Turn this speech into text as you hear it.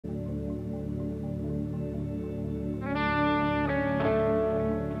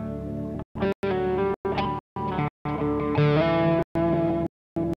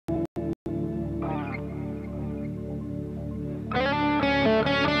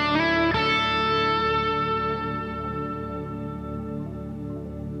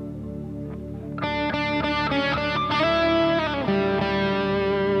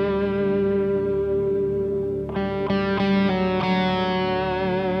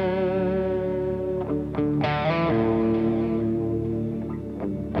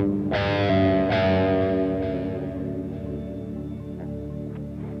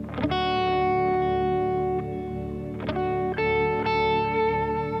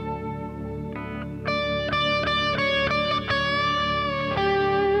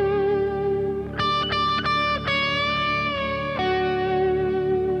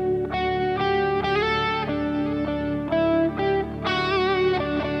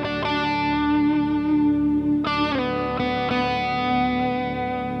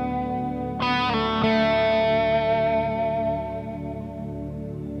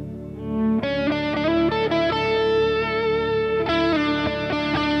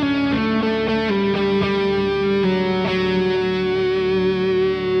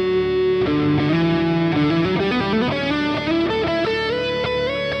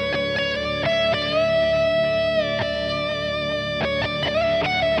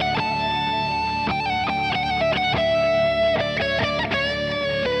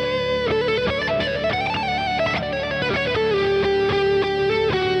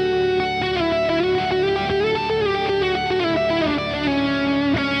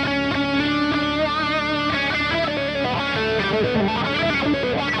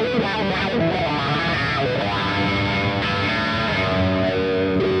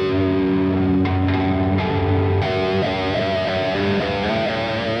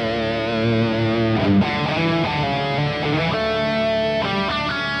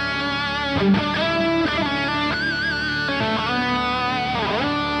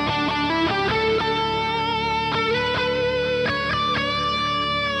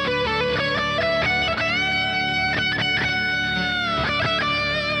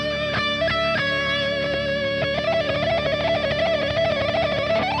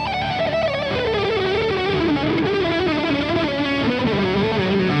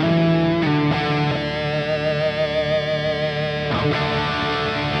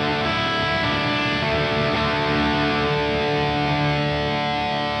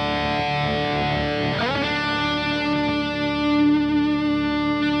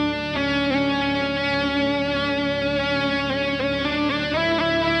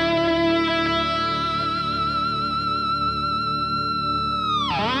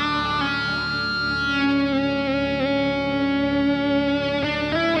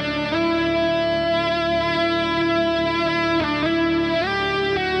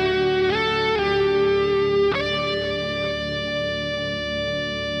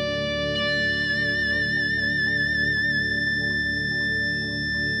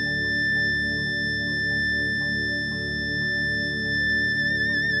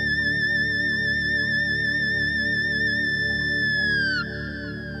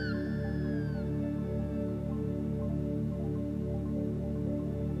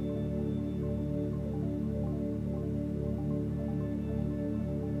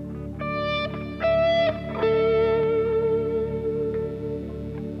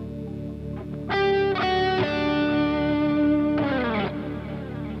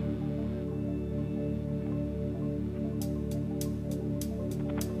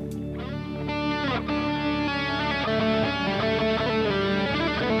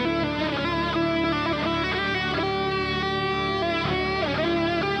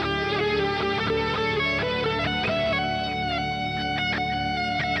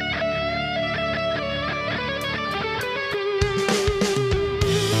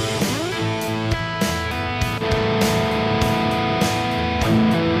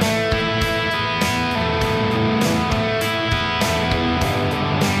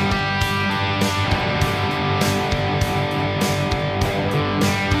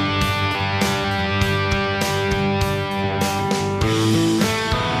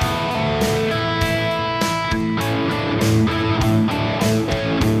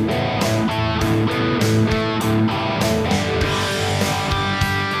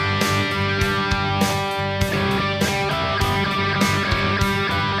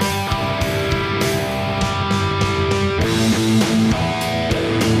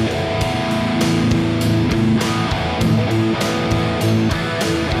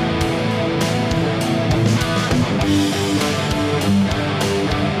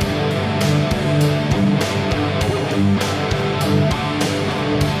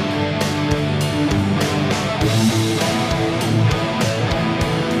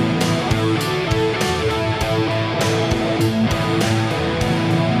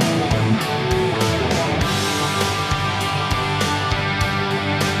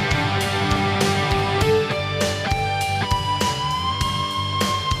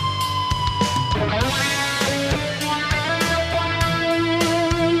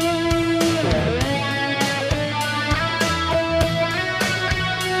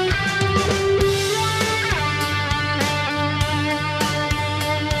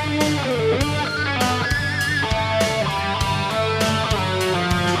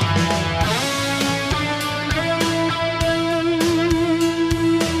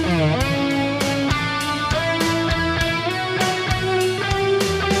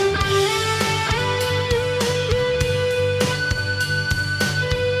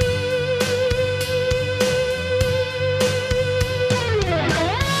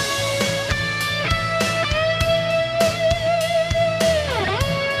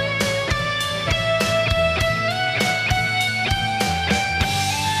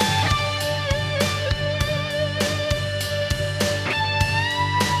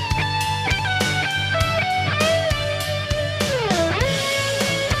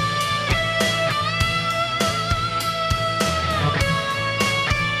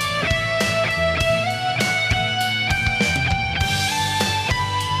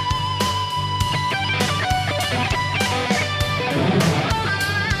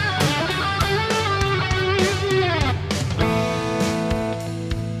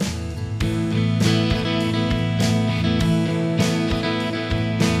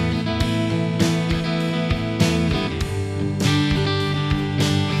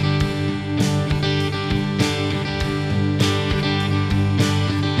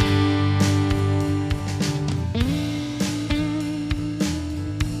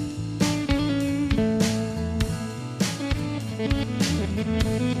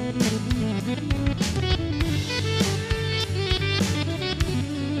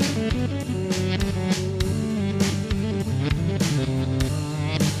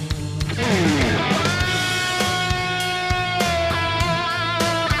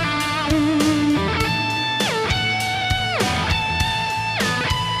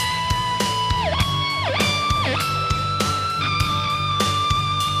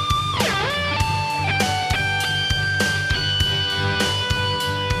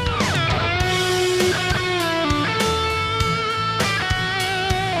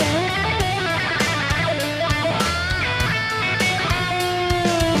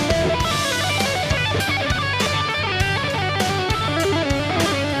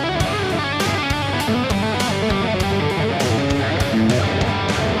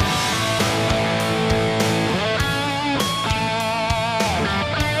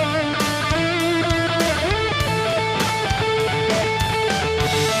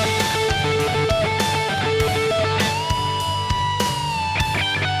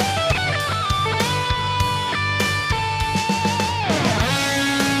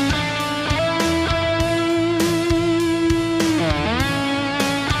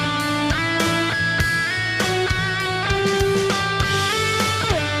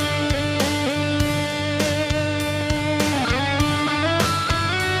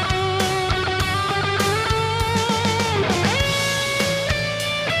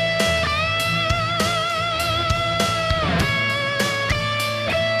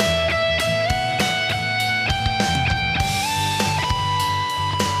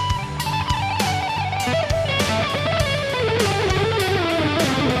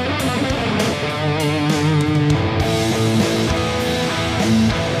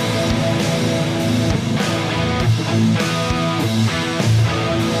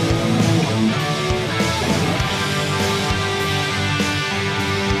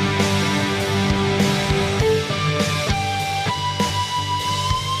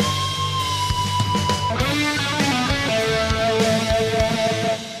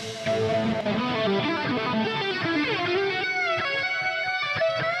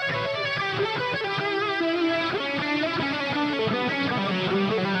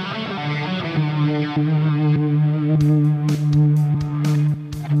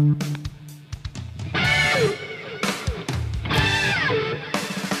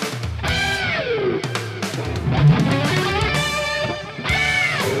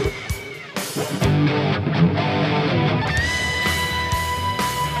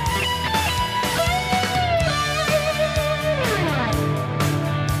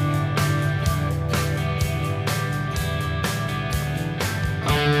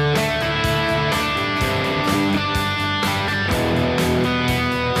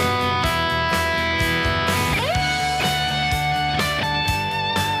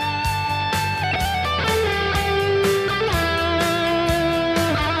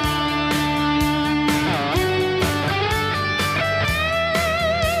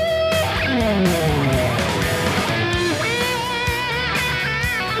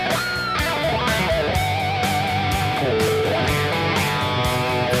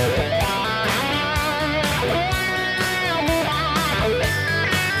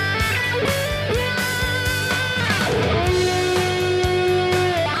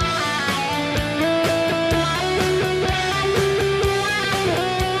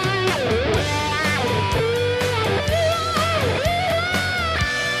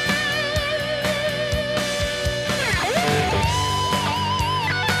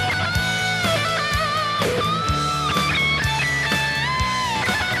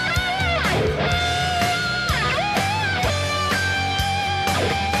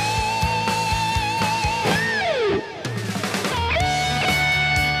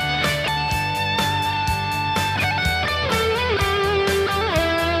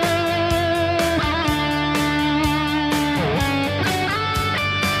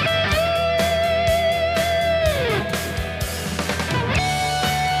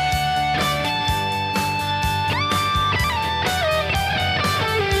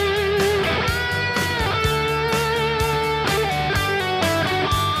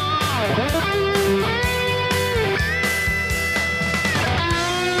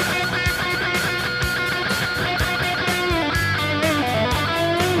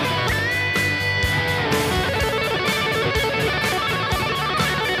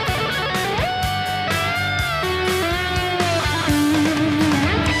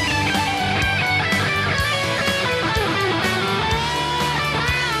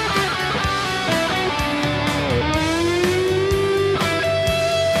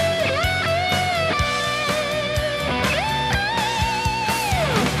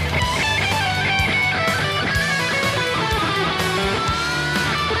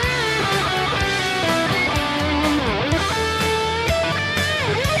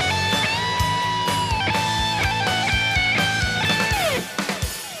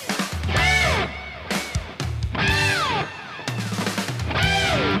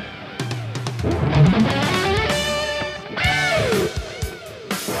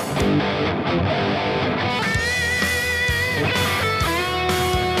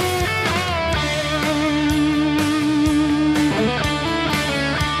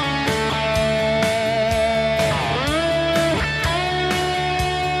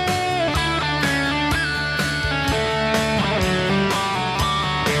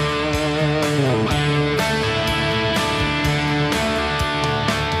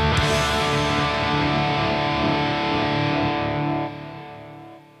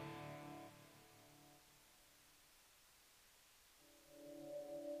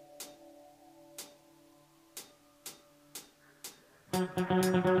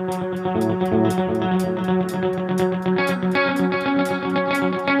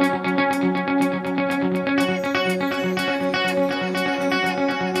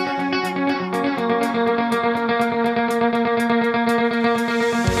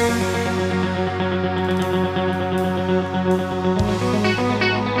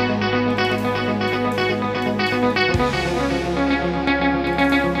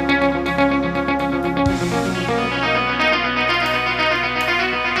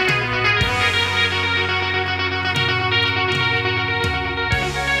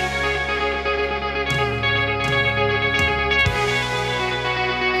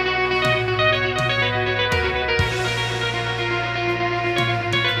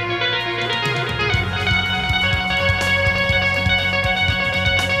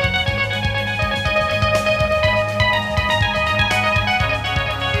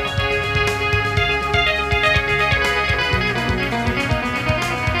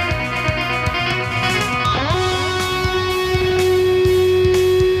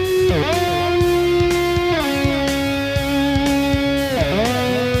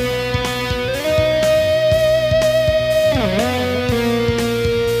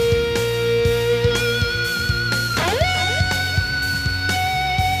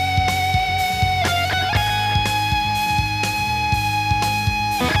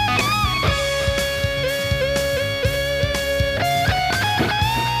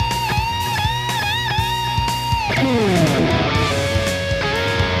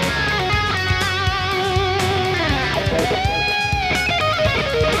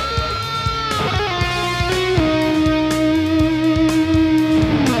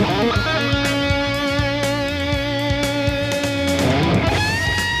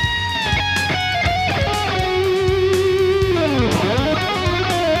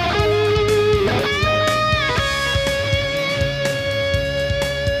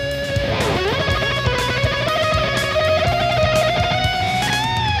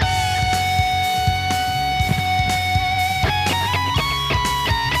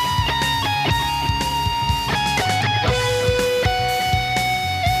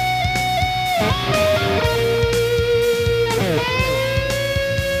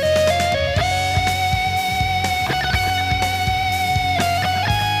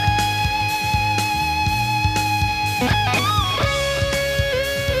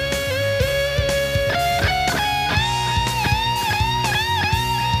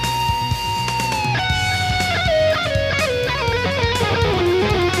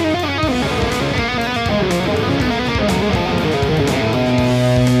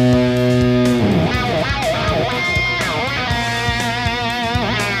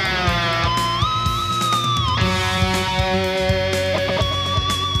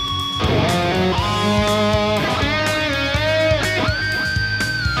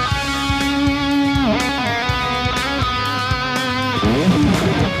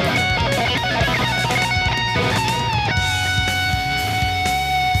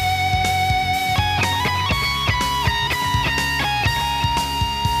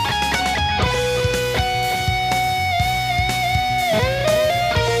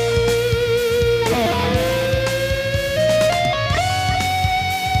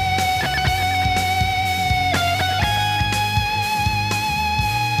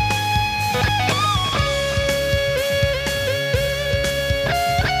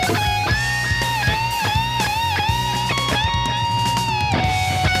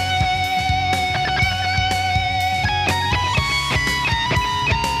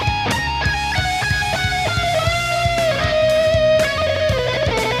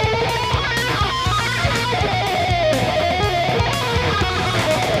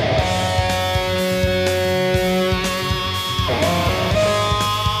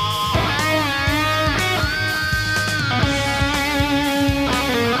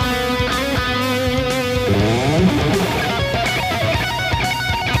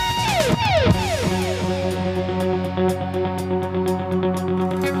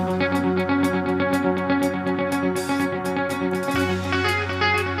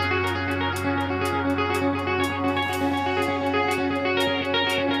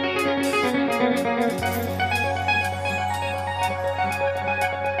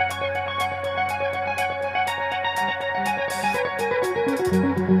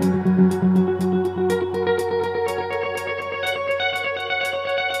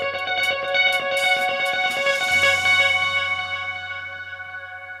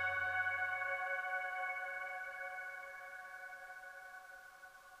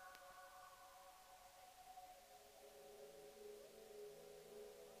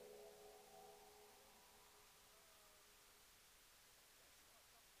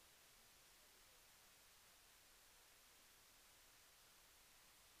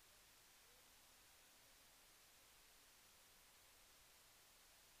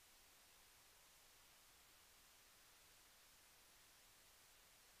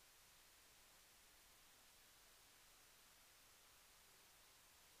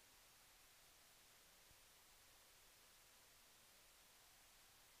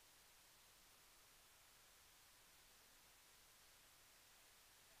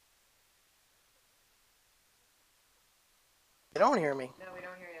You don't hear me. No, we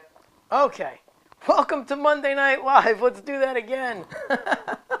don't hear you. Okay. Welcome to Monday Night Live. Let's do that again.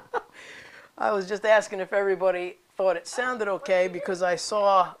 I was just asking if everybody thought it sounded okay because I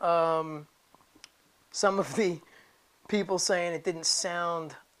saw some of the people saying it didn't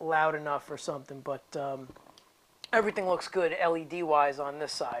sound loud enough or something, but everything looks good LED-wise on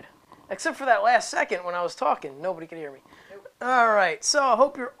this side. Except for that last second when I was talking. Nobody could hear me. Nope. All right, so I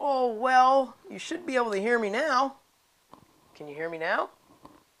hope you're all well. You should be able to hear me now. Can you hear me now?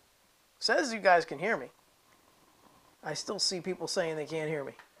 Says you guys can hear me. I still see people saying they can't hear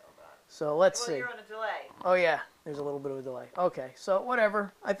me. So let's see. You're on a delay. Oh yeah, there's a little bit of a delay. Okay, so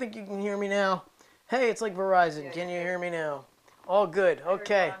whatever. I think you can hear me now. Hey, it's like Verizon. Yeah, Can you hear me now? All good.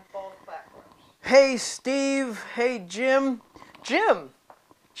 Okay. On both platforms. Hey Steve. Hey Jim.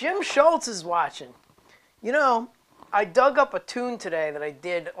 Jim Schultz is watching. You know, I dug up a tune today that I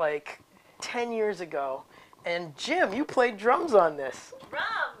did like 10 years ago. And Jim, you played drums on this.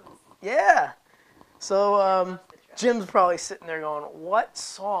 Drums! Yeah. So Jim's probably sitting there going, what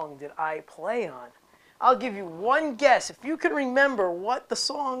song did I play on? I'll give you one guess. If you can remember what the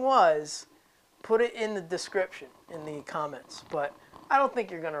song was, put it in the description, in the comments. But I don't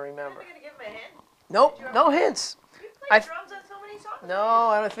think you're going to remember. Are you going to give him a hint? Nope, no hints. You played drums on so many songs. No,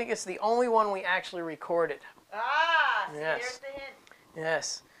 I don't think it's the only one we actually recorded. Ah, so Yes. here's the hint.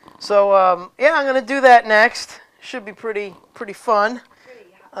 Yes. So, yeah, I'm going to do that next. Should be pretty fun.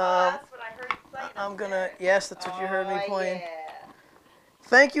 Pretty. That's what I heard you playing. I'm going to, yes, that's what you heard me playing. Yeah.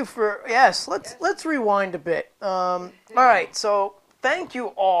 Thank you for, yes, let's rewind a bit. All right, so thank you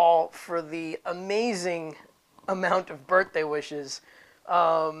all for the amazing amount of birthday wishes.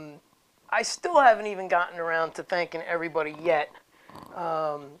 I still haven't even gotten around to thanking everybody yet.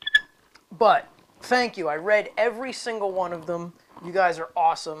 But thank you. I read every single one of them. You guys are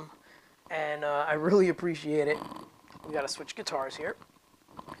awesome, and I really appreciate it. We got to switch guitars here.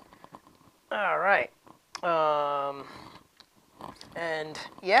 All right. And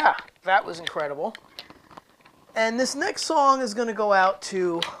yeah, that was incredible. And this next song is going to go out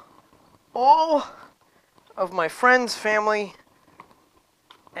to all of my friends, family,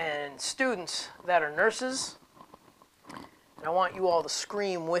 and students that are nurses. And I want you all to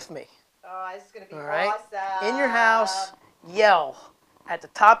scream with me. Oh, this is going to be All right? awesome. In your house, yell at the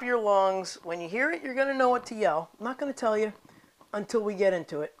top of your lungs. When you hear it, you're going to know what to yell. I'm not going to tell you until we get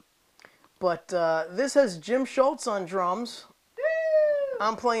into it. But this has Jim Schultz on drums. Woo!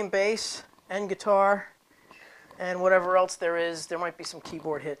 I'm playing bass and guitar and whatever else there is. There might be some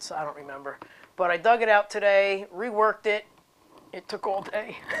keyboard hits. I don't remember. But I dug it out today, reworked it. It took all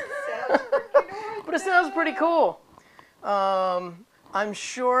day. But it sounds pretty cool. I'm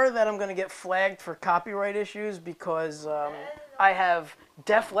sure that I'm going to get flagged for copyright issues because I have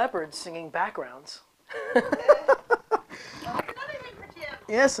Def Leppard singing backgrounds. Another hint for Jim.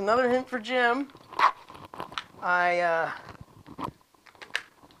 Yes, another hint for Jim. I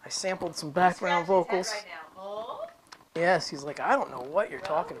sampled some background vocals. Right now. Huh? Yes, he's like, I don't know what you're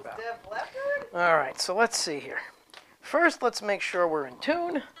talking about. Def Leppard? All right, so let's see here. First, let's make sure we're in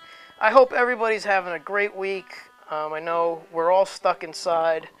tune. I hope everybody's having a great week. I know we're all stuck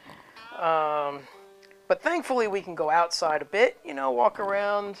inside. But thankfully, we can go outside a bit, you know, walk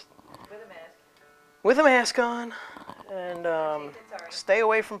around. With a mask. With a mask on. And stay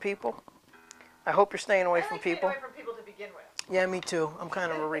away from people. I hope you're staying away from people. Stay away from people to begin with. Yeah, me too. I'm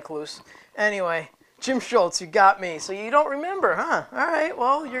kind of a recluse. Anyway, Jim Schultz, you got me. So you don't remember, huh? All right.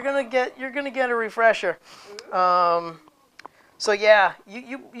 Well, you're gonna get a refresher. So yeah,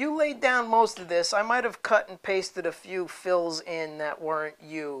 you laid down most of this. I might have cut and pasted a few fills in that weren't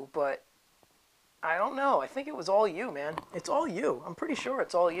you, but I don't know. I think it was all you, man. It's all you. I'm pretty sure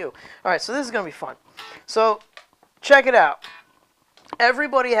it's all you. All right. So this is gonna be fun. So check it out.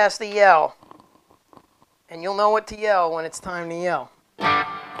 Everybody has to yell. And you'll know what to yell when it's time to yell. All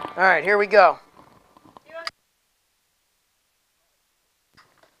right, here we go.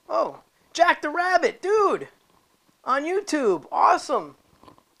 Oh, Jack the Rabbit, dude, on YouTube. Awesome.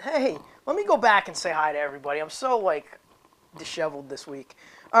 Hey, let me go back and say hi to everybody. I'm so, like, disheveled this week.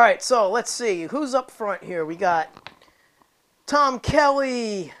 All right, so let's see. Who's up front here? We got Tom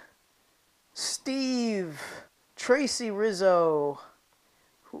Kelly, Steve, Tracy Rizzo.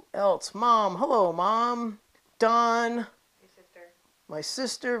 Who else? Mom. Hello, Mom. Don. Hey, sister. My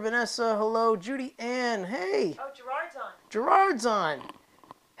sister, Vanessa. Hello. Judy Ann. Hey. Oh, Gerard's on. Gerard's on.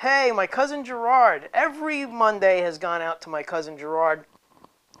 Hey, my cousin Gerard. Every Monday has gone out to my cousin Gerard.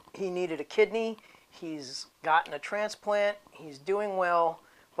 He needed a kidney. He's gotten a transplant. He's doing well.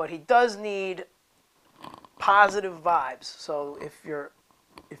 But he does need positive vibes. So if you're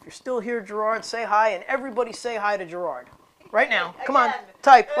still here, Gerard, say hi. And everybody say hi to Gerard. Hey, Right now. Come on. Again.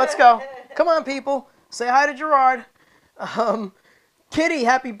 Type. Let's go. Come on, people. Say hi to Gerard. Kitty,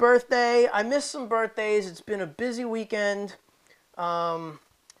 happy birthday. I missed some birthdays. It's been a busy weekend.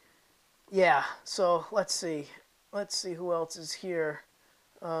 Yeah, so let's see. Let's see who else is here.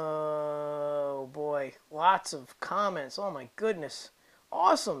 Oh, boy. Lots of comments. Oh, my goodness.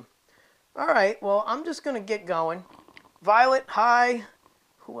 Awesome. All right, well, I'm just going to get going. Violet, hi.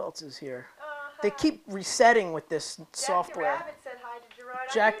 Who else is here? They keep resetting with this software. Jack the Rabbit said hi to Gerard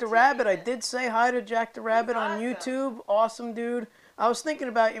on Jack the YouTube Rabbit, I even. did say hi to Jack the Rabbit on awesome. YouTube. Awesome, dude. I was thinking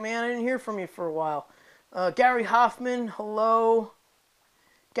about you, man. I didn't hear from you for a while. Gary Hoffman, hello.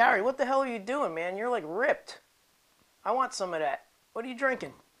 Gary, what the hell are you doing, man? You're like ripped. I want some of that. What are you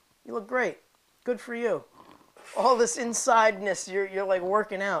drinking? You look great. Good for you. All this insideness, you're like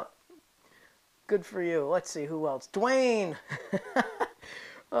working out. Good for you. Let's see, who else? Dwayne.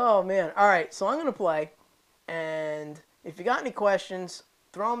 Oh, man. All right, so I'm going to play. And if you got any questions,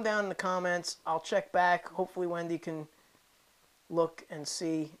 throw them down in the comments. I'll check back. Hopefully Wendy can look and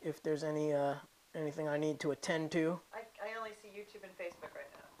see if there's anything I need to attend to. I only see YouTube and Facebook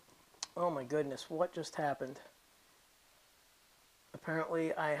right now. Oh, my goodness. What just happened?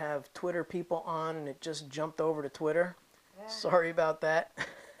 Apparently, I have Twitter people on, and it just jumped over to Twitter. Yeah. Sorry about that.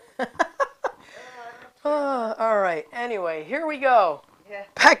 All right. Anyway, here we go. Yeah.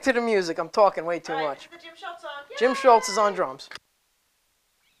 Back to the music. I'm talking way too All right, much. this is the Jim Schultz song. Jim Yay! Schultz is on drums.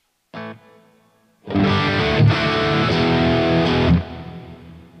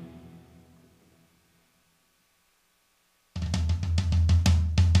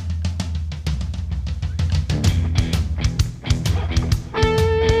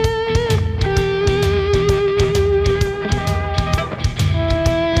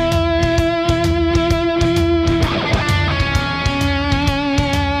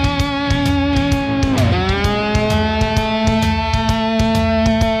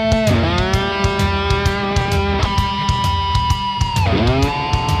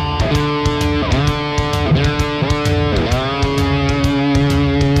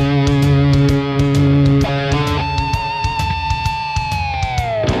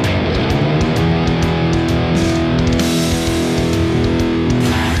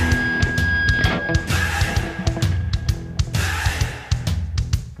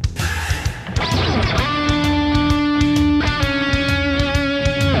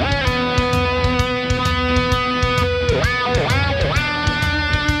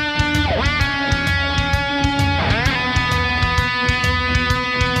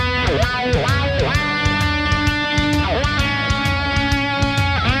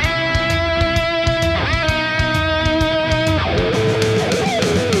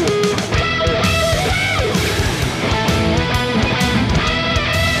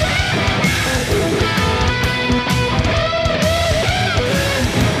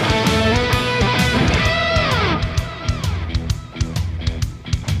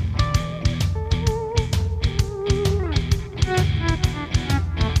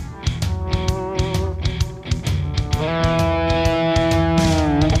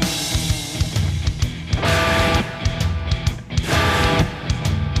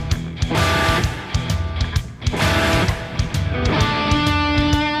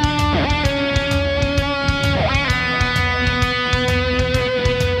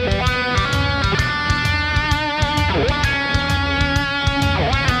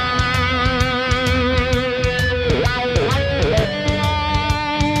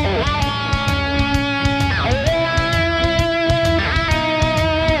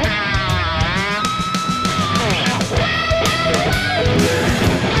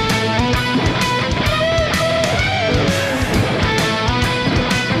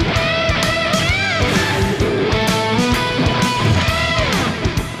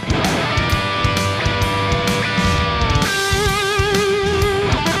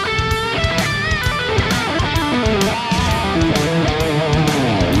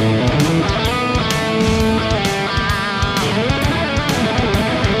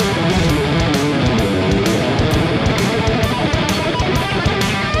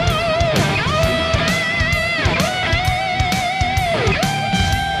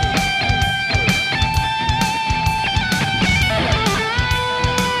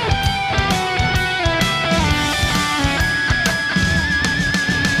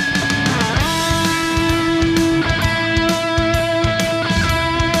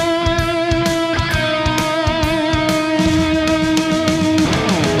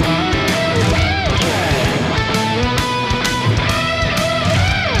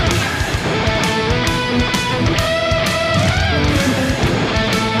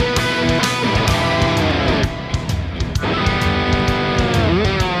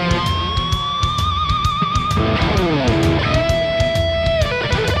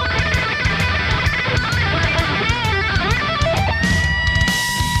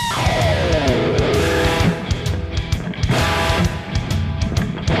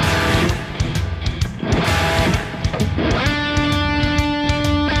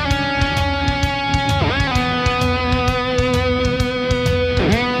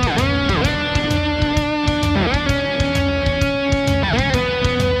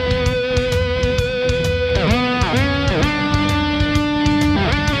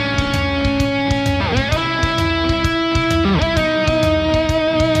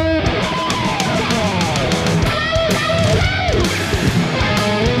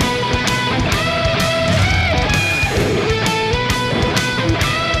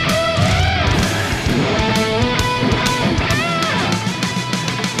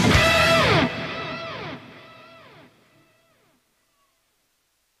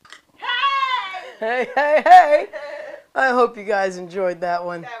 Hey, hey, hey! I hope you guys enjoyed that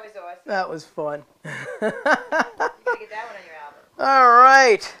one. That was awesome. That was fun. You gotta get that one on your album. All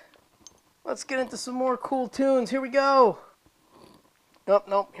right. Let's get into some more cool tunes. Here we go. Nope,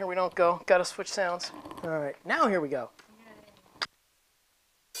 nope, here we don't go. Gotta switch sounds. All right, now here we go.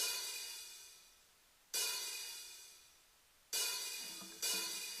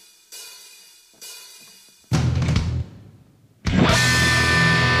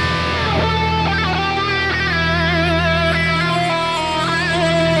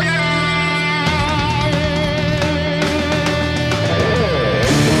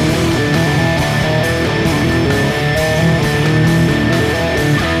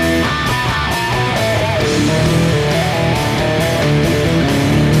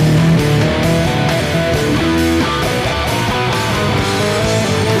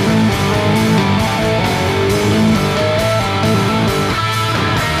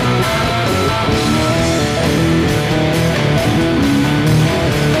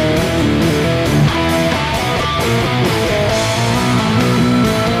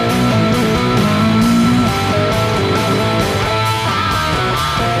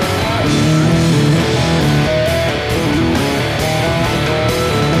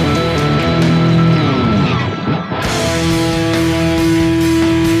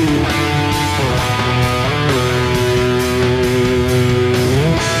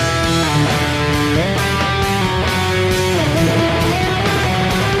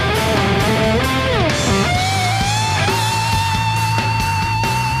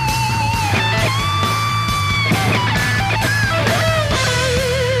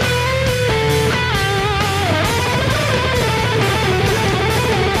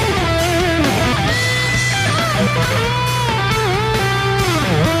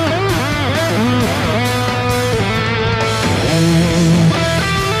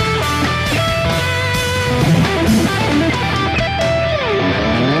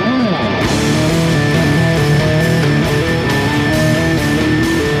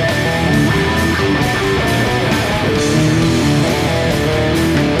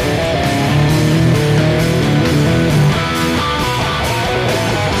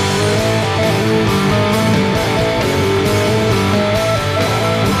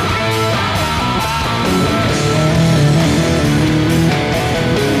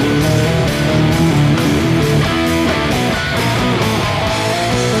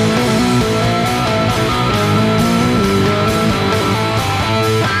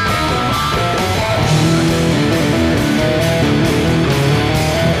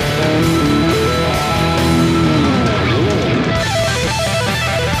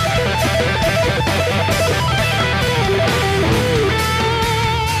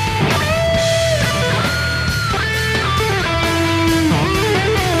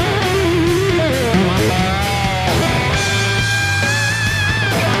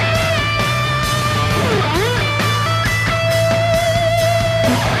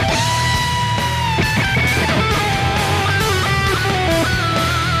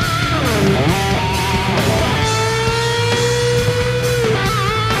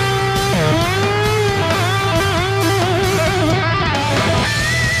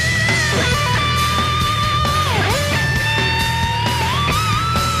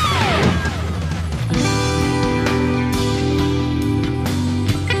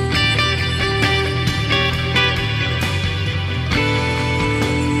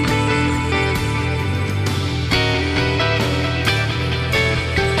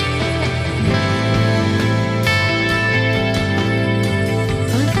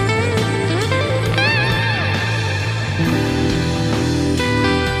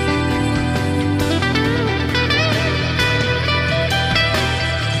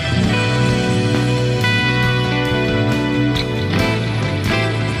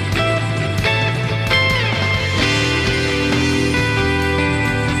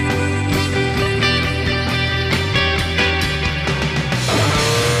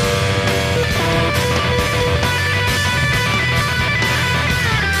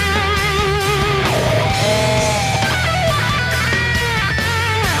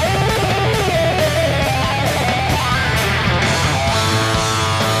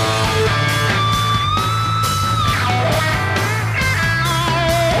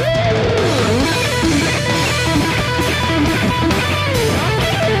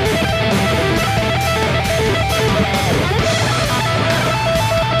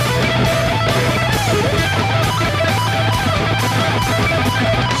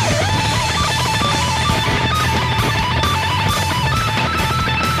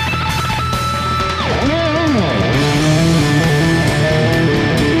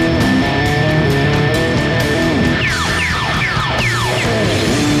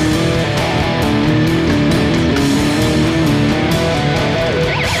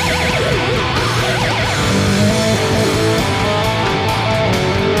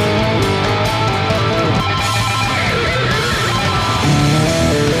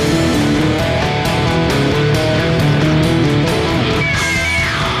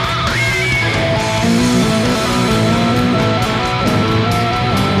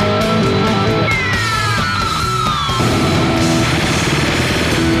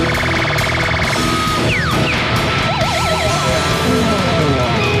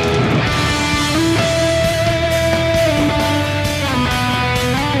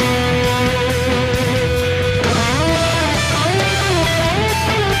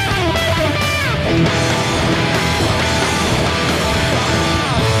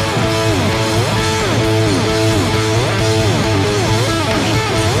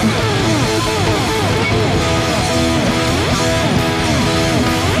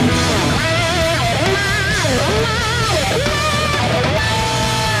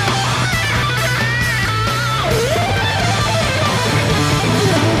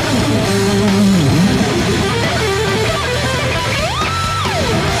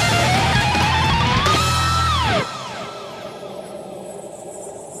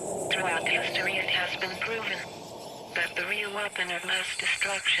 Throughout history it has been proven that the real weapon of mass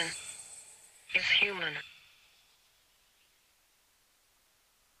destruction is human.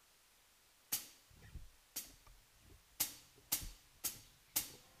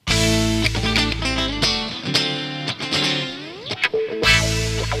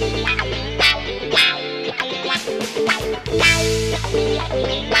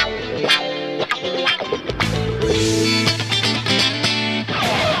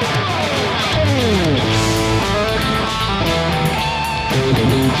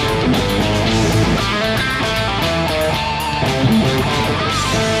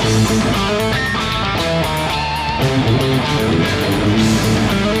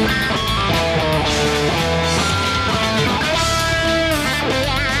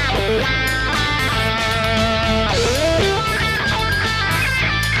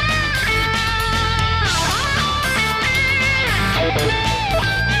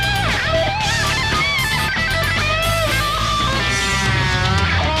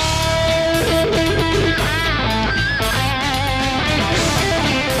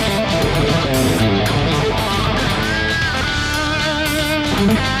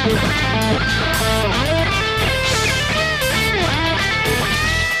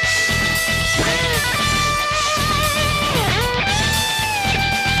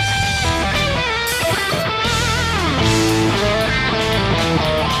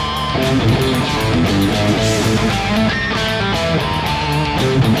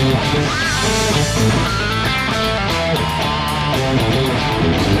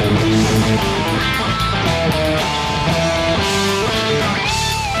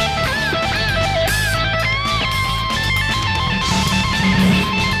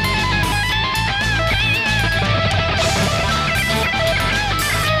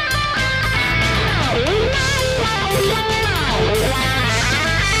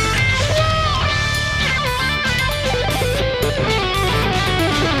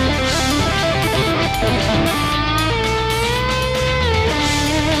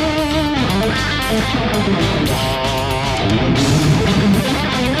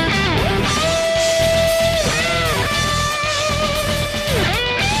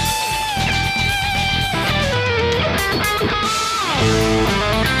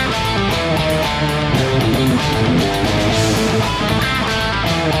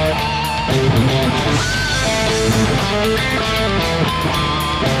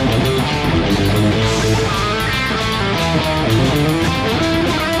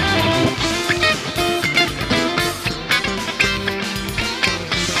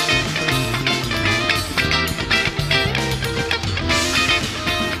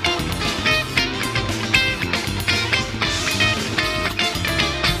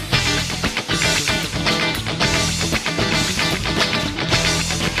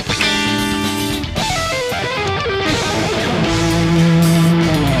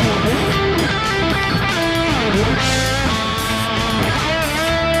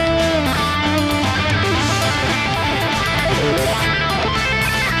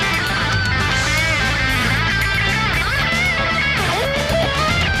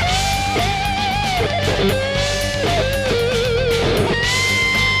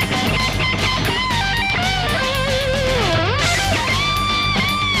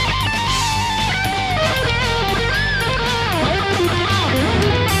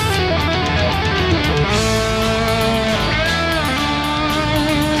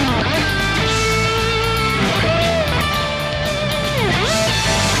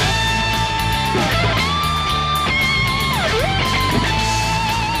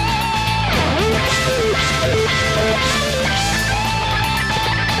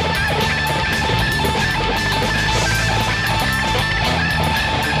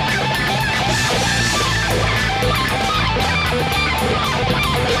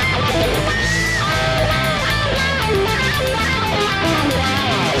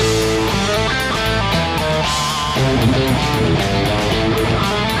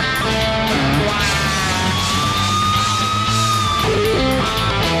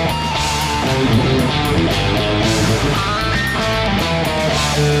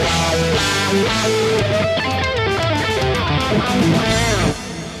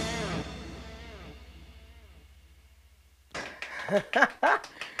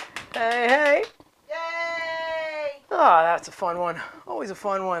 Hey, hey. Yay! Oh, that's a fun one. Always a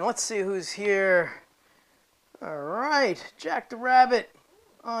fun one. Let's see who's here. All right, Jack the Rabbit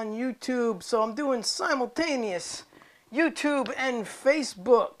on YouTube. So I'm doing simultaneous YouTube and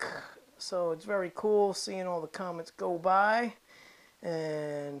Facebook. So it's very cool seeing all the comments go by.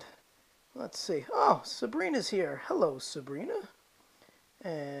 And let's see. Oh, Sabrina's here. Hello, Sabrina.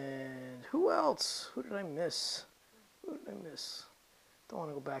 And Who else? Who did I miss? Who did I miss? Don't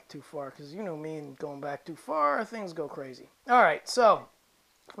want to go back too far because you know me and going back too far, things go crazy. All right, so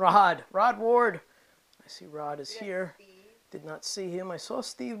Rod Ward. I see Rod is here. Steve. Did not see him. I saw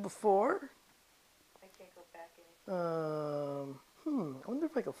Steve before. I can't go back any. I wonder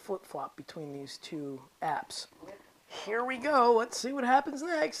if I could flip-flop between these two apps. Here we go. Let's see what happens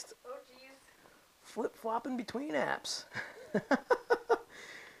next. Oh, jeez. Flip-flopping between apps.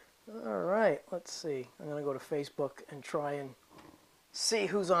 All right, let's see. I'm going to go to Facebook and try and see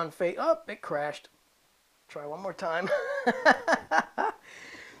who's on Facebook. Oh, it crashed. Try one more time.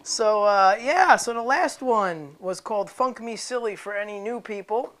 So, yeah, so the last one was called Funk Me Silly for any new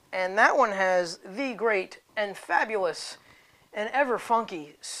people. And that one has the great and fabulous and ever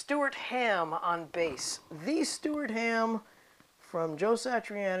funky Stuart Ham on bass. The Stuart Ham from Joe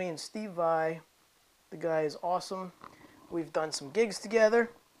Satriani and Steve Vai. The guy is awesome. We've done some gigs together.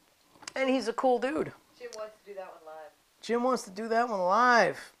 And he's a cool dude. Jim wants to do that one live. Jim wants to do that one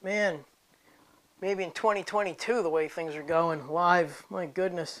live. Man, maybe in 2022, the way things are going, live. My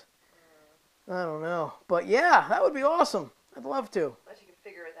goodness. I don't know. But yeah, that would be awesome. I'd love to. Unless you can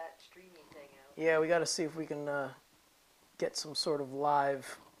figure that streaming thing out. Yeah, we got to see if we can get some sort of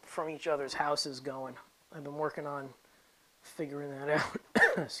live from each other's houses going. I've been working on figuring that out.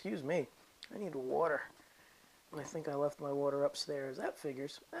 Excuse me. I need water. I think I left my water upstairs. That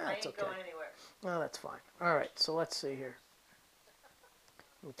figures. I That's ain't okay. going anywhere. No, that's fine. All right, so let's see here.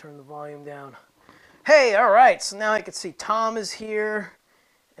 Let me turn the volume down. Hey, all right, so now I can see Tom is here,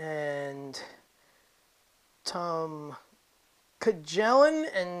 and Tom Kajelin,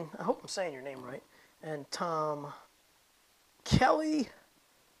 and I hope I'm saying your name right, and Tom Kelly.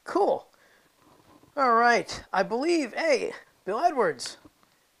 Cool. All right, I believe, hey, Bill Edwards.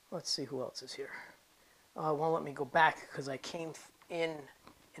 Let's see who else is here. It won't let me go back because I came in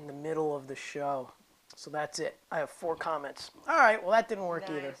the middle of the show. So that's it. I have 4 comments. All right, well, that didn't work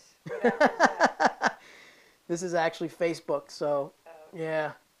either. What happened to that? This is actually Facebook, so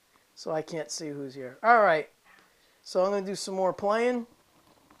yeah. So I can't see who's here. All right. So I'm going to do some more playing.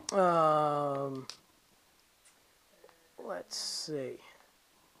 Let's see.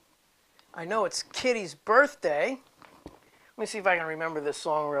 I know it's Kitty's birthday. Let me see if I can remember this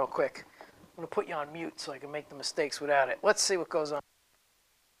song real quick. I'm going to put you on mute so I can make the mistakes without it. Let's see what goes on.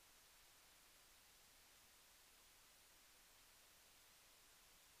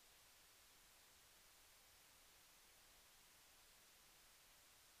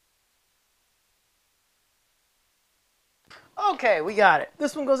 Okay, we got it.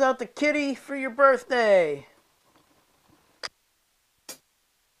 This one goes out to Kitty for your birthday.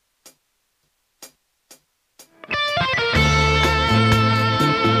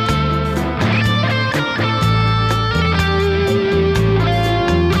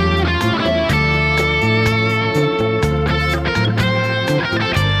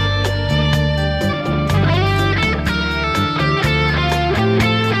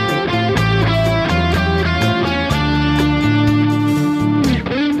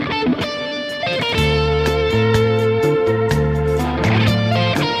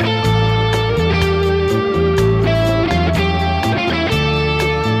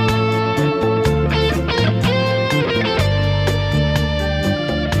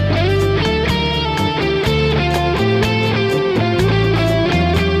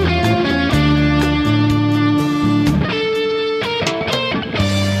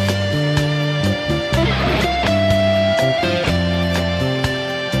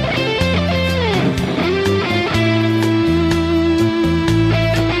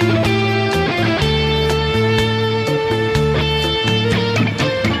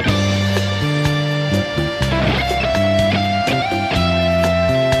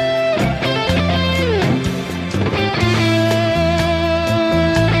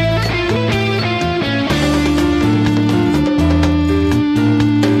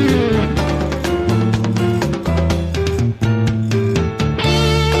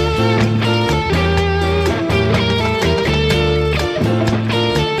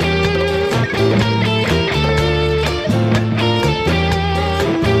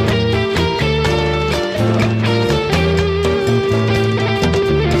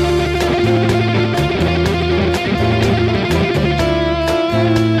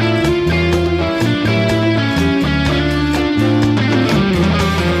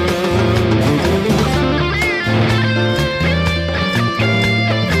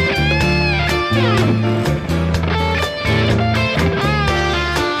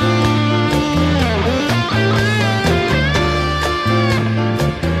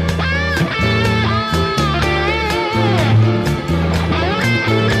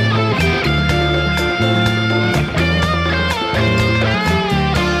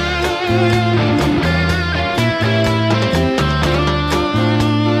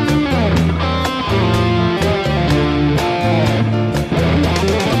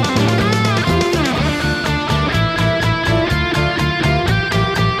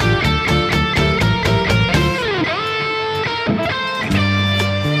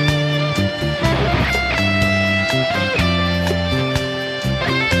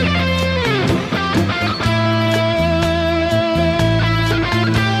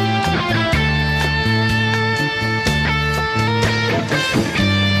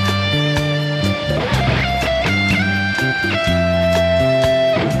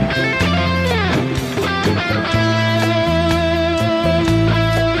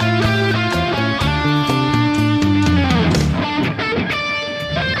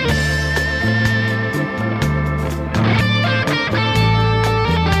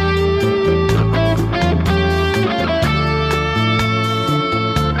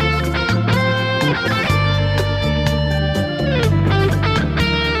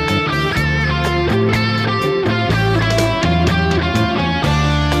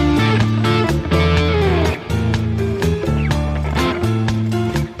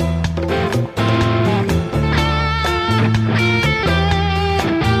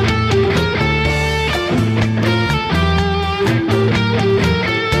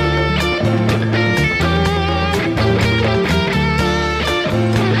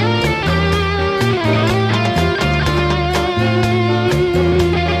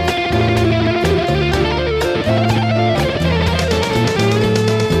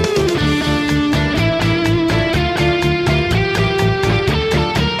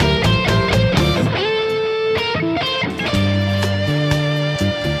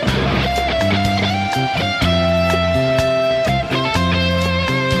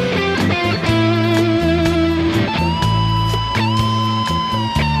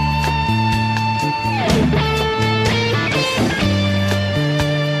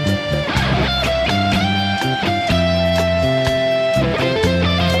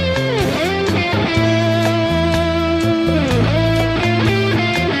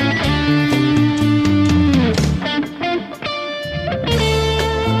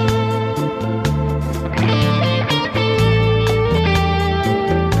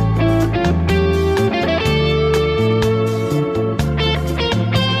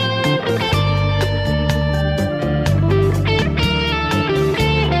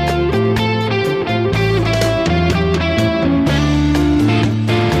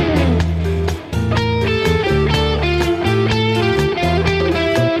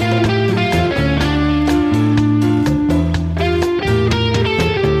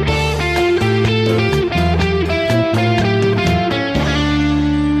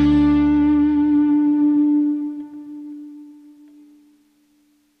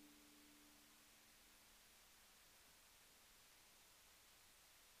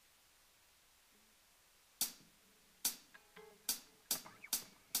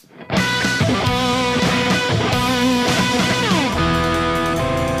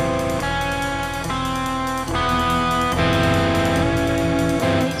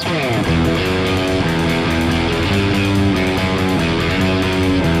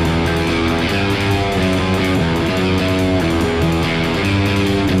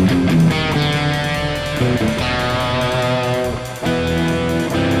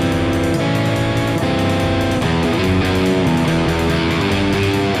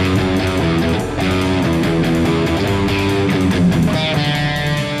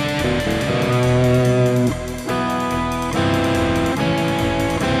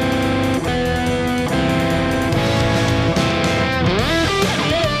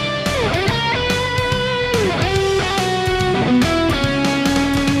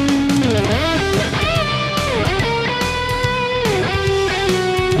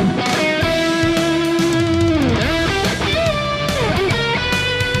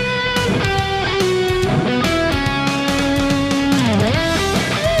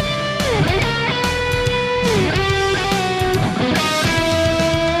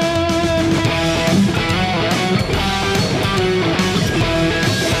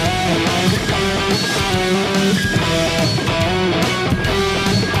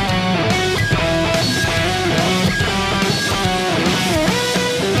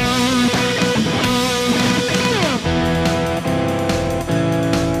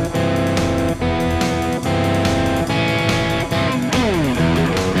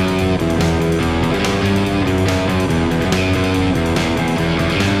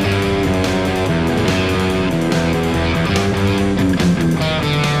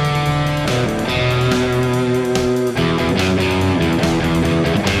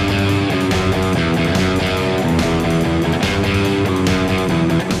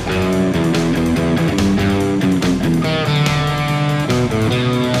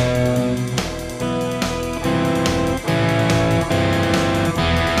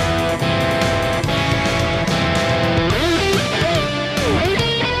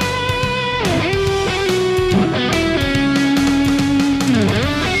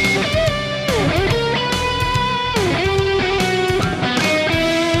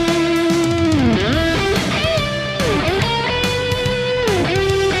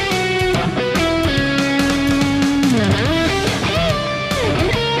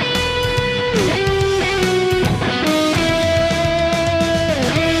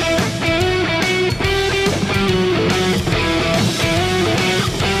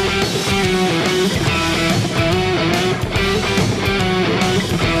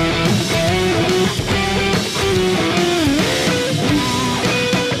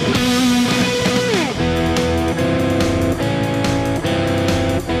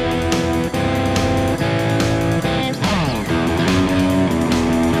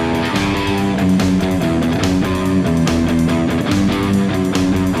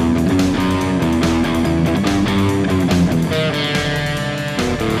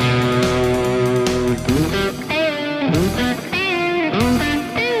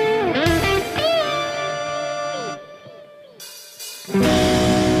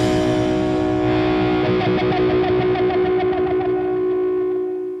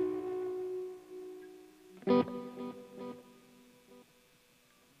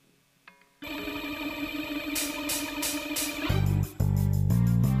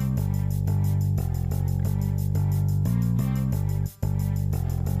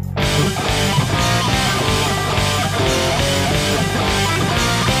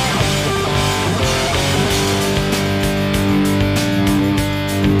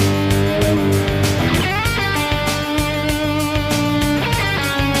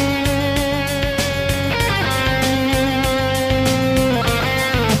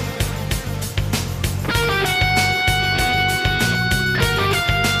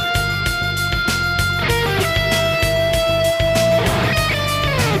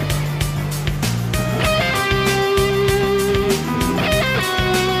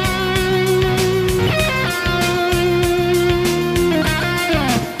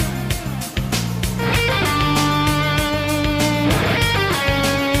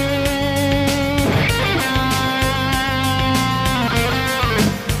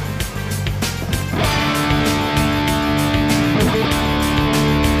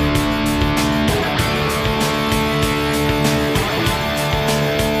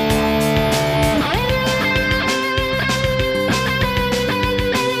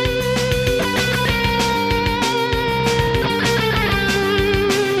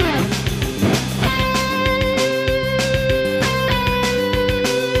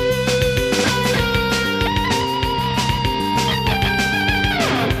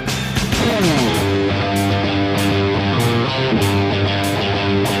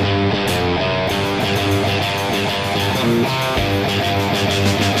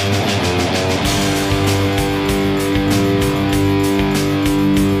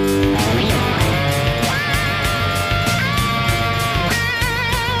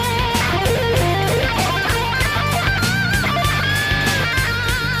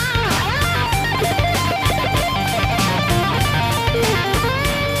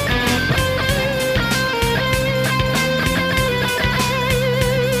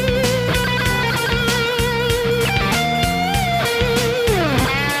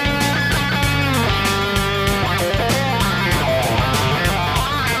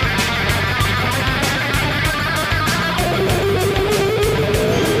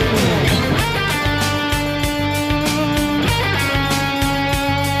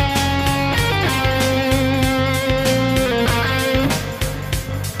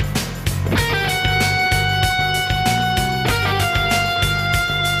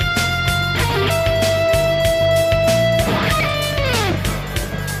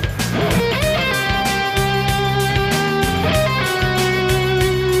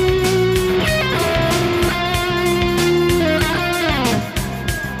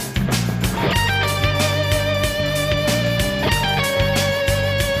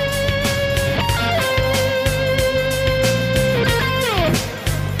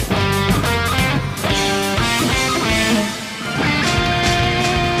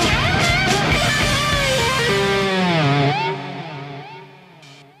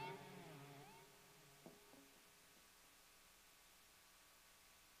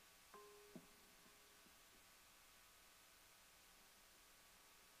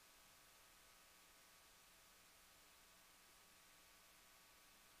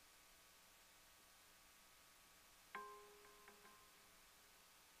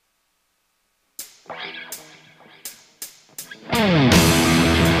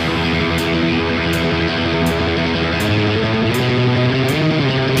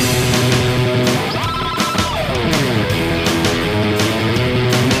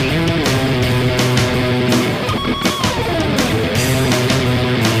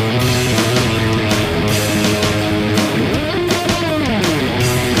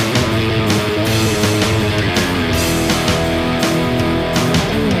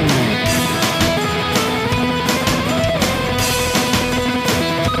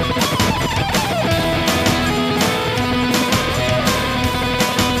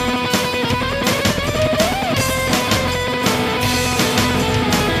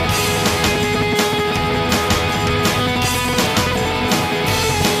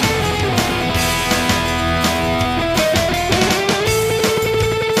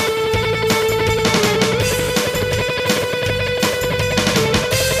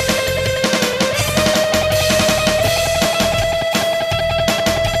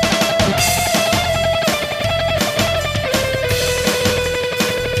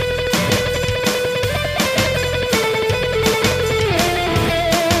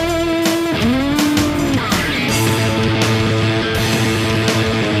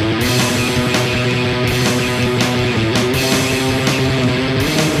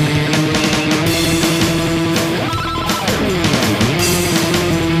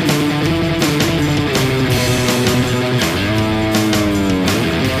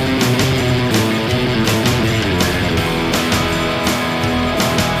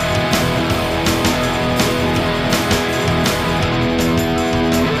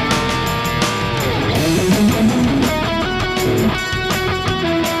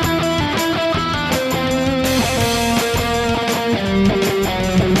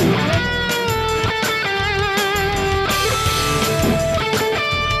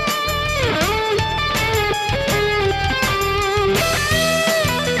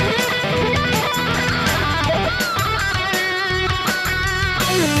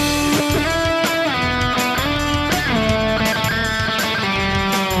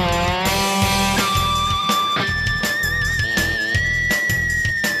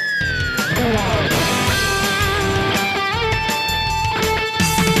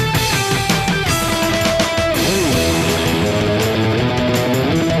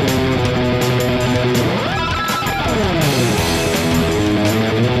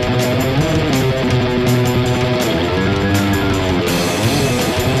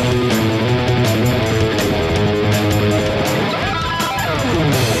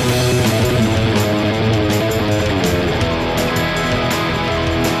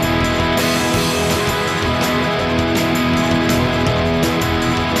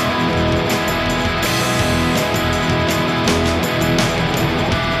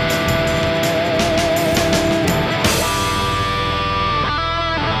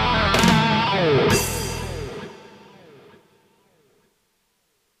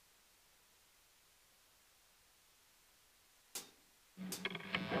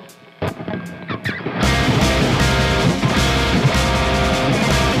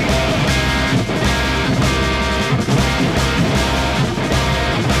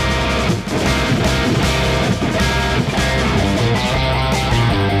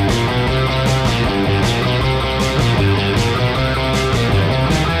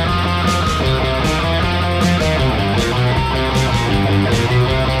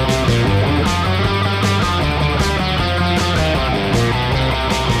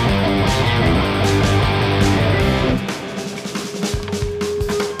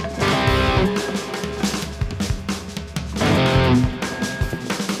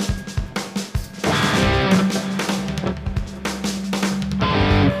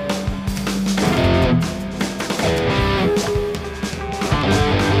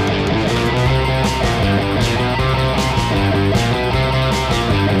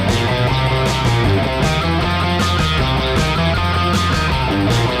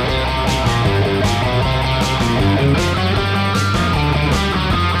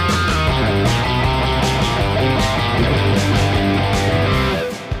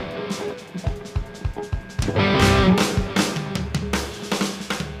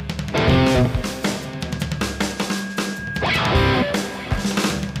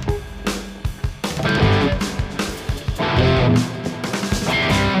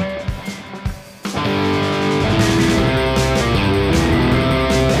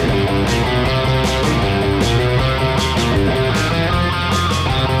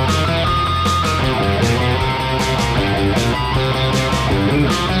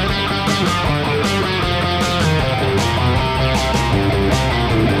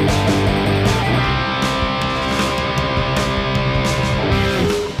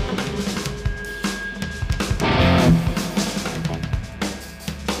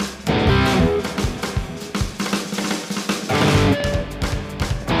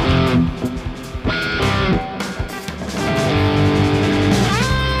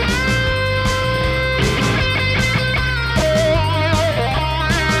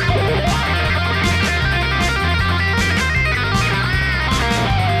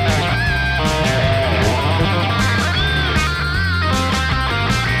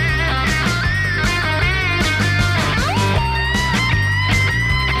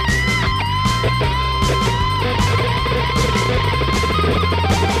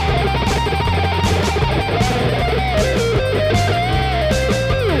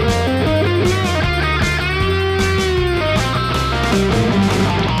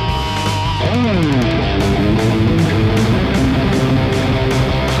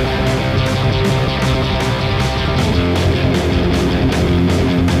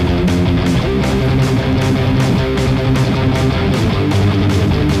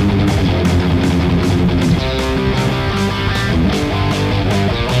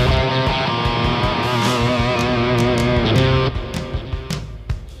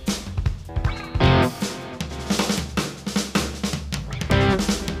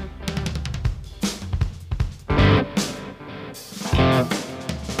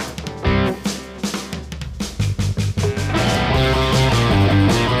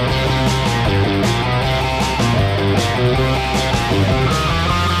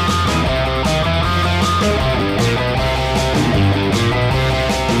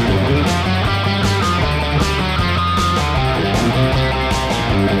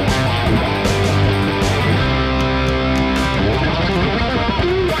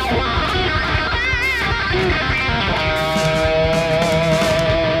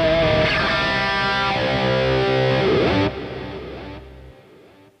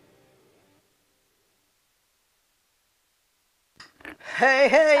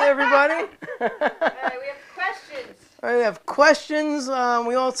 cousins.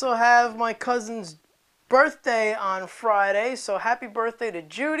 We also have my cousin's birthday on Friday, so happy birthday to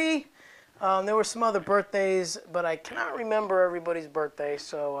Judy. There were some other birthdays, but I cannot remember everybody's birthday,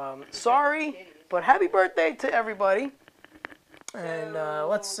 so sorry, but happy birthday to everybody. And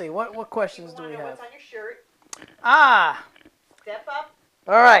let's see, what questions do we have? What's on your shirt? Ah! Step up.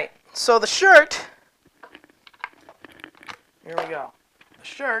 All right, so the shirt, here we go. The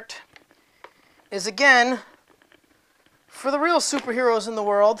shirt is, again, for the real superheroes in the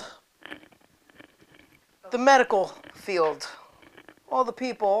world, the medical field. All the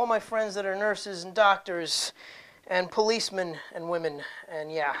people, all my friends that are nurses and doctors and policemen and women.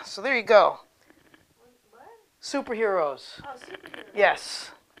 And yeah, so there you go. What? Superheroes. Oh, superhero.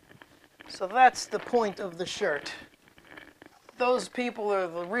 Yes. So that's the point of the shirt. Those people are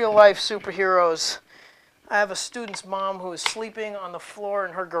the real life superheroes. I have a student's mom who is sleeping on the floor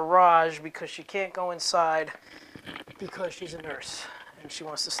in her garage because she can't go inside because she's a nurse and she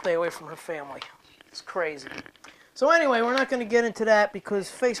wants to stay away from her family. It's crazy. So anyway, we're not going to get into that because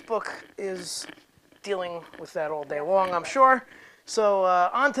Facebook is dealing with that all day long, I'm sure. So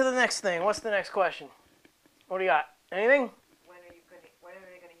on to the next thing. What's the next question? What do you got? Anything? When are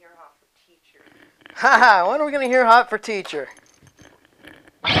they going to hear hot for teacher? Haha, when are we going to hear hot for teacher?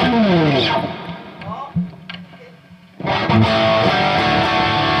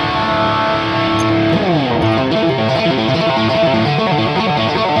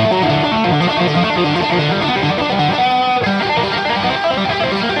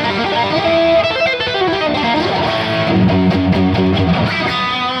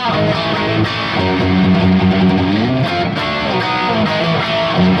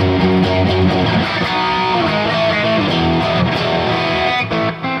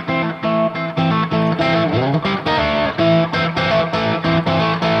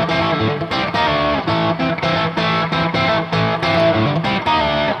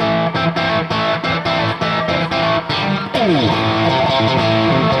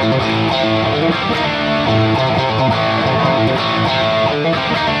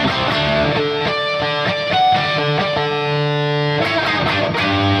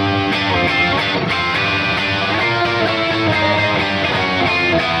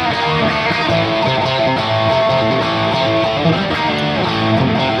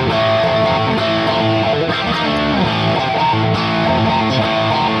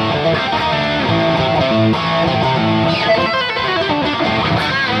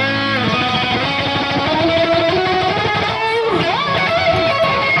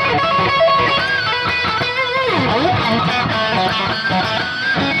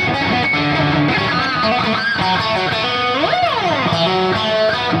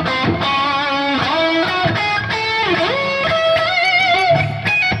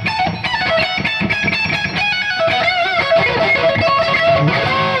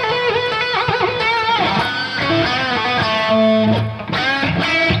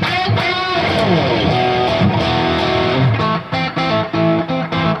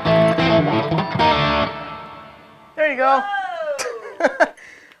 There you go.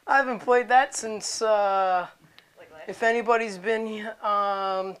 I haven't played that since, if anybody's been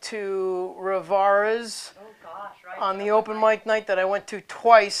to Rivara's on the open mic night that I went to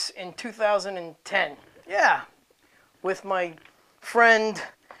twice in 2010. Yeah, with my friend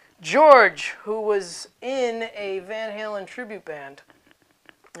George, who was in a Van Halen tribute band.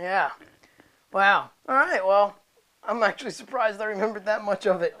 Yeah. Wow. All right, well, I'm actually surprised I remembered that much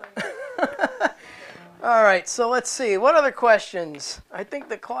of it. All right, so let's see. What other questions? I think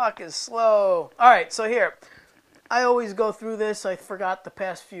the clock is slow. All right, so here. I always go through this. I forgot the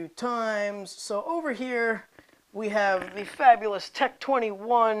past few times. So over here, we have the fabulous Tech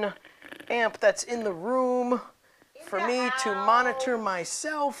 21 amp that's in the room for me to monitor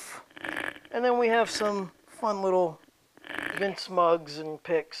myself. And then we have some fun little Vince mugs and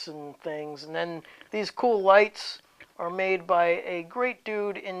picks and things. And then these cool lights are made by a great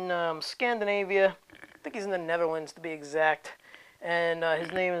dude in Scandinavia. I think he's in the Netherlands, to be exact. And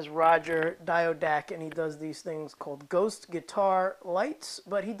his name is Roger Diodak, and he does these things called Ghost Guitar Lights.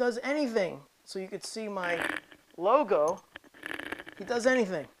 But he does anything. So you could see my logo. He does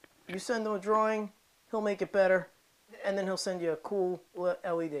anything. You send him a drawing, he'll make it better, and then he'll send you a cool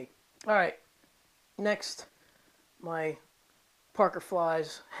LED. All right. Next, my Parker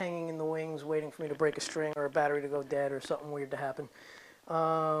flies hanging in the wings, waiting for me to break a string or a battery to go dead or something weird to happen.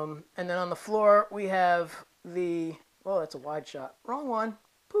 And then on the floor, we have the, oh, that's a wide shot. Wrong one.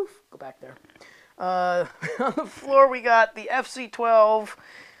 Poof, go back there. On the floor, we got the FC12,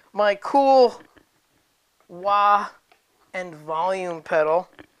 my cool wah and volume pedal.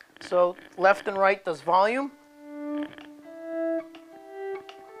 So left and right does volume.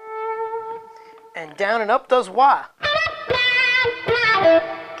 and down and up does wah.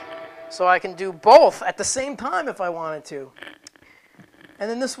 So I can do both at the same time if I wanted to. And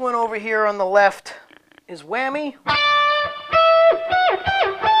then this one over here on the left is whammy,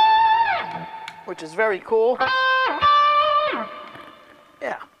 which is very cool.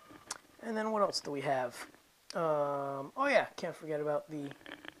 Yeah. And then what else do we have? Oh yeah, can't forget about the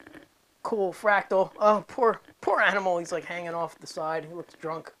cool fractal. Oh, poor animal. He's like hanging off the side. He looks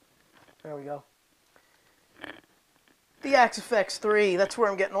drunk. There we go. The Axe-Fx 3. That's where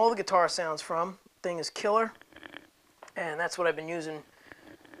I'm getting all the guitar sounds from. Thing is killer. And that's what I've been using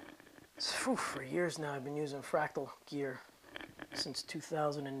for years now. I've been using fractal gear since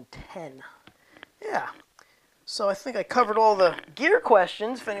 2010. Yeah. So I think I covered all the gear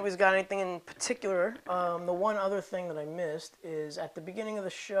questions. If anybody's got anything in particular. The one other thing that I missed is at the beginning of the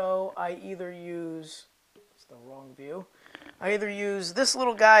show, I either use, it's the wrong view, I either use this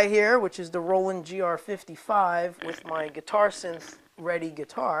little guy here, which is the Roland GR-55 with my guitar synth ready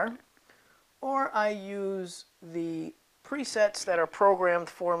guitar, or I use the presets that are programmed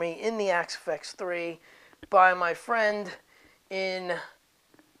for me in the Axe-Fx 3 by my friend in,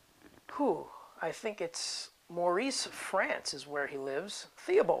 I think it's Maurice, France is where he lives,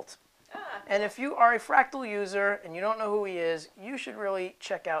 Theobald. And if you are a fractal user and you don't know who he is, you should really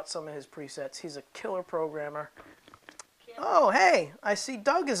check out some of his presets. He's a killer programmer. Oh, hey, I see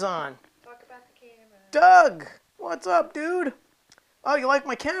Doug is on. Talk about the camera. Doug, what's up, dude? Oh, you like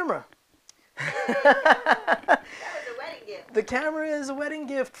my camera? That was a wedding gift. The camera is a wedding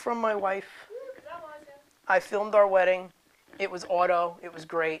gift from my wife. Ooh, 'cause I was him. I filmed our wedding. It was auto. It was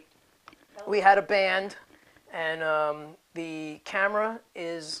great. We had a band, and the camera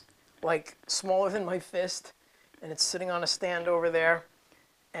is like smaller than my fist, and it's sitting on a stand over there,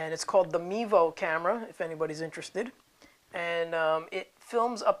 and it's called the Mevo camera, if anybody's interested, and it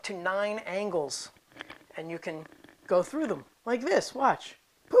films up to 9 angles, and you can go through them like this. Watch.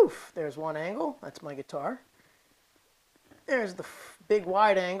 Poof, there's one angle. That's my guitar. There's the big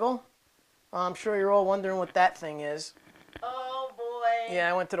wide angle. I'm sure you're all wondering what that thing is. Oh, boy. Yeah,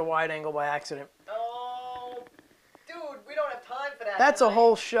 I went to the wide angle by accident. Oh, dude, we don't have time for that. That's a tonight.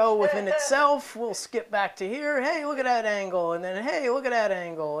 whole show within itself. We'll skip back to here. Hey, look at that angle. And then, hey, look at that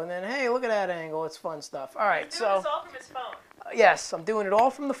angle. And then, hey, look at that angle. It's fun stuff. All right, He's doing so this all from his phone. yes, I'm doing it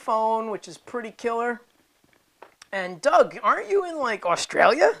all from the phone, which is pretty killer. And Doug, aren't you in like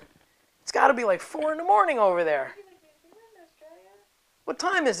Australia? It's got to be like 4 in the morning over there. You in Australia? What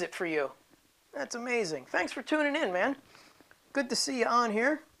time is it for you? That's amazing. Thanks for tuning in, man. Good to see you on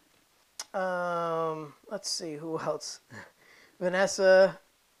here. Let's see, who else? Vanessa,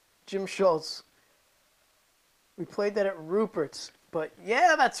 Jim Schultz. We played that at Rupert's. But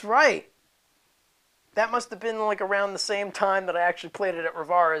yeah, that's right. That must have been like around the same time that I actually played it at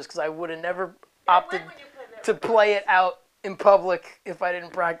Rivara's, because I would have never opted When you played that to play it out in public if I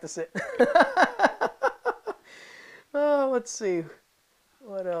didn't practice it. Oh, let's see.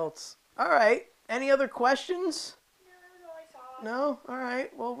 What else? All right. Any other questions? No, that was all I saw. No? All right.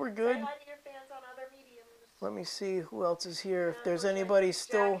 Well, we're good. Say hi to your fans on other mediums. Let me see who else is here. If there's Looks like anybody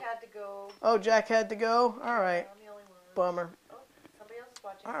still... Jack had to go. Oh, Jack had to go? All right. I'm the only one. Bummer. Oh, somebody else is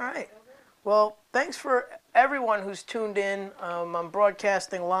watching. All right. Okay. Well, thanks for everyone who's tuned in. I'm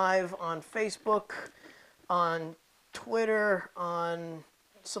broadcasting live on Facebook, on Twitter, on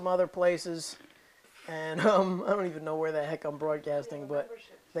some other places. And I don't even know where the heck I'm broadcasting, but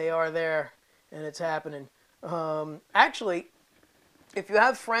they are there, and it's happening. Actually, if you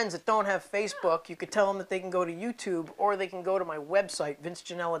have friends that don't have Facebook, you could tell them that they can go to YouTube, or they can go to my website,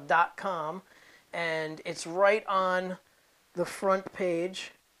 vincegenella.com, and it's right on the front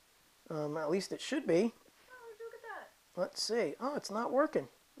page. At least it should be. Oh, look at that. Let's see. Oh, it's not working.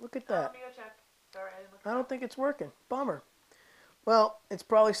 Look at Oh, that. let me go check. Sorry, I didn't look. I don't think it's working. Bummer. Well, it's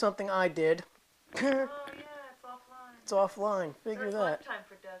probably something I did. Oh, yeah, it's offline. It's offline. So Figure it's that. lunchtime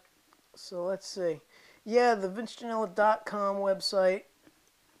for Doug. So let's see. Yeah, the vincegenella.com website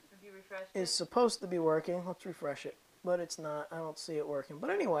Have you refreshed is it? supposed to be working. Let's refresh it. But it's not. I don't see it working.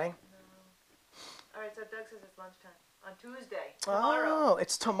 But anyway. No. All right, so Doug says it's lunchtime on Tuesday. Tomorrow. Oh,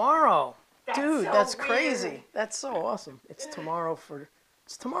 it's tomorrow. That's Dude, so that's weird. crazy. That's so awesome. It's tomorrow for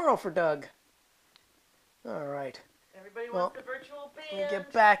Doug. All right. Everybody Well, wants the virtual band. Let me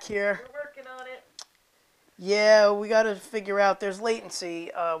get back here. We're working on it. Yeah, we got to figure out, there's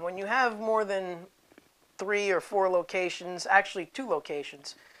latency. When you have more than 3 or 4 locations, actually 2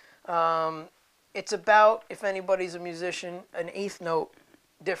 locations, it's about, if anybody's a musician, an 1/8 note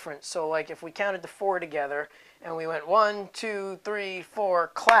difference. So like if we counted to 4 together and we went 1, 2, 3, 4,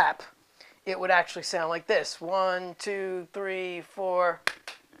 clap, it would actually sound like this. 1, 2, 3, 4.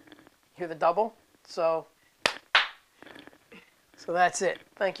 Hear the double? So that's it.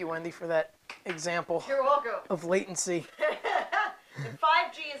 Thank you, Wendy, for that example You're welcome. of latency. And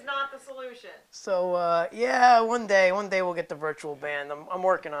 5G is not the solution. So yeah, one day we'll get the virtual band. I'm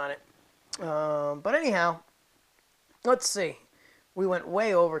working on it. But anyhow, let's see. We went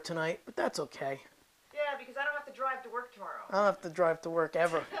way over tonight, but that's okay. Yeah, because I don't have to drive to work tomorrow. I don't have to drive to work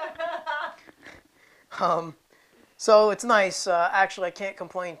ever. So it's nice. Actually, I can't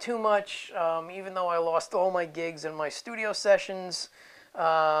complain too much. Even though I lost all my gigs and my studio sessions,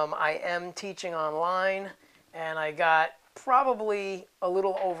 I am teaching online, and I got probably a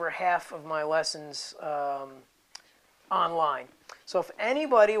little over half of my lessons online. So if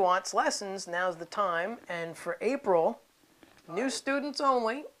anybody wants lessons, now's the time. And for April, new students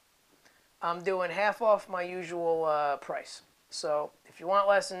only, I'm doing half off my usual price. So if you want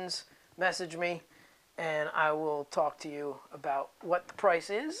lessons, message me, and I will talk to you about what the price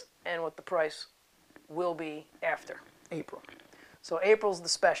is and what the price will be after April. So April's the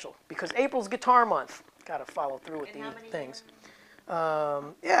special, because April's guitar month. Got to follow through with the things.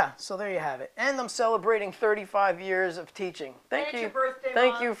 Yeah, so there you have it. And I'm celebrating 35 years of teaching. Thank you. Your birthday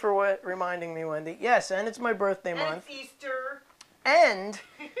Thank month. you for reminding me, Wendy. Yes, and it's my birthday month. And it's Easter. And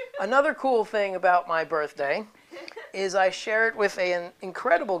another cool thing about my birthday is I share it with an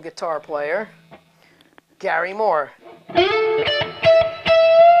incredible guitar player, Gary Moore.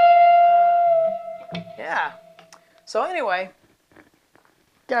 Yeah. So anyway,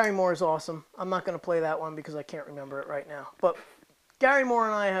 Gary Moore is awesome. I'm not going to play that one because I can't remember it right now. But Gary Moore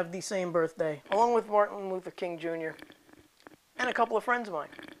and I have the same birthday, along with Martin Luther King Jr. and a couple of friends of mine.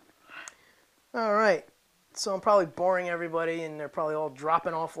 All right. So I'm probably boring everybody, and they're probably all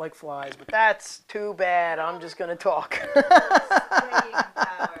dropping off like flies. But that's too bad. I'm just going to talk.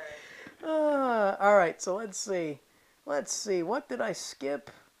 All right. So let's see. Let's see. What did I skip?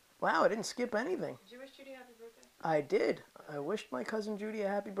 Wow, I didn't skip anything. Did you wish Judy happy birthday? I did. I wished my cousin Judy a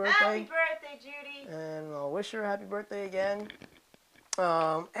happy birthday. Happy birthday, Judy. And I'll wish her a happy birthday again.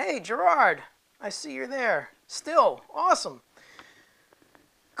 Hey, Gerard. I see you're there. Still. Awesome.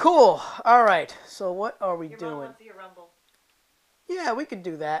 Cool. All right. So what are we Your doing? mom wants to see a rumble. Yeah, we could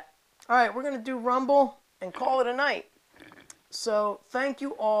do that. All right, we're going to do Rumble and call it a night. So thank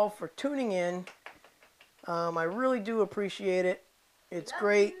you all for tuning in. I really do appreciate it. It's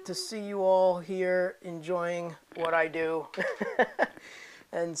great to see you all here enjoying what I do.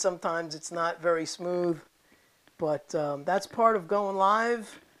 And sometimes it's not very smooth. But that's part of going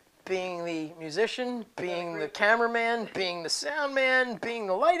live. Being the musician, being the cameraman, being the sound man, being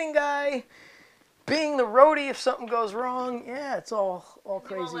the lighting guy, being the roadie if something goes wrong. Yeah, it's all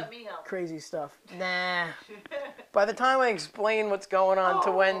crazy, crazy stuff. Nah. By the time I explain what's going on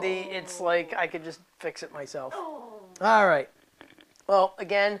to Wendy, it's like I could just fix it myself. All right. Well,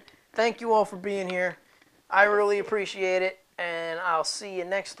 again, thank you all for being here. I really appreciate it, and I'll see you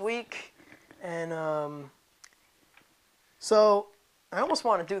next week. And so I almost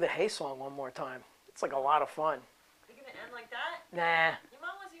want to do the Hey song one more time. It's like a lot of fun. You're going to end like that? Nah. Your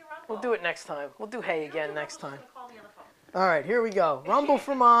mom wants to see a rumble. We'll do it next time. We'll do Hey again do next rumble, time. she's gonna call me on the phone. All right, here we go. Rumble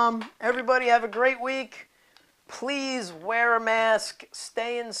for Mom. Everybody have a great week. Please wear a mask.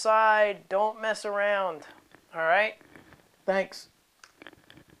 Stay inside. Don't mess around. All right? Thanks.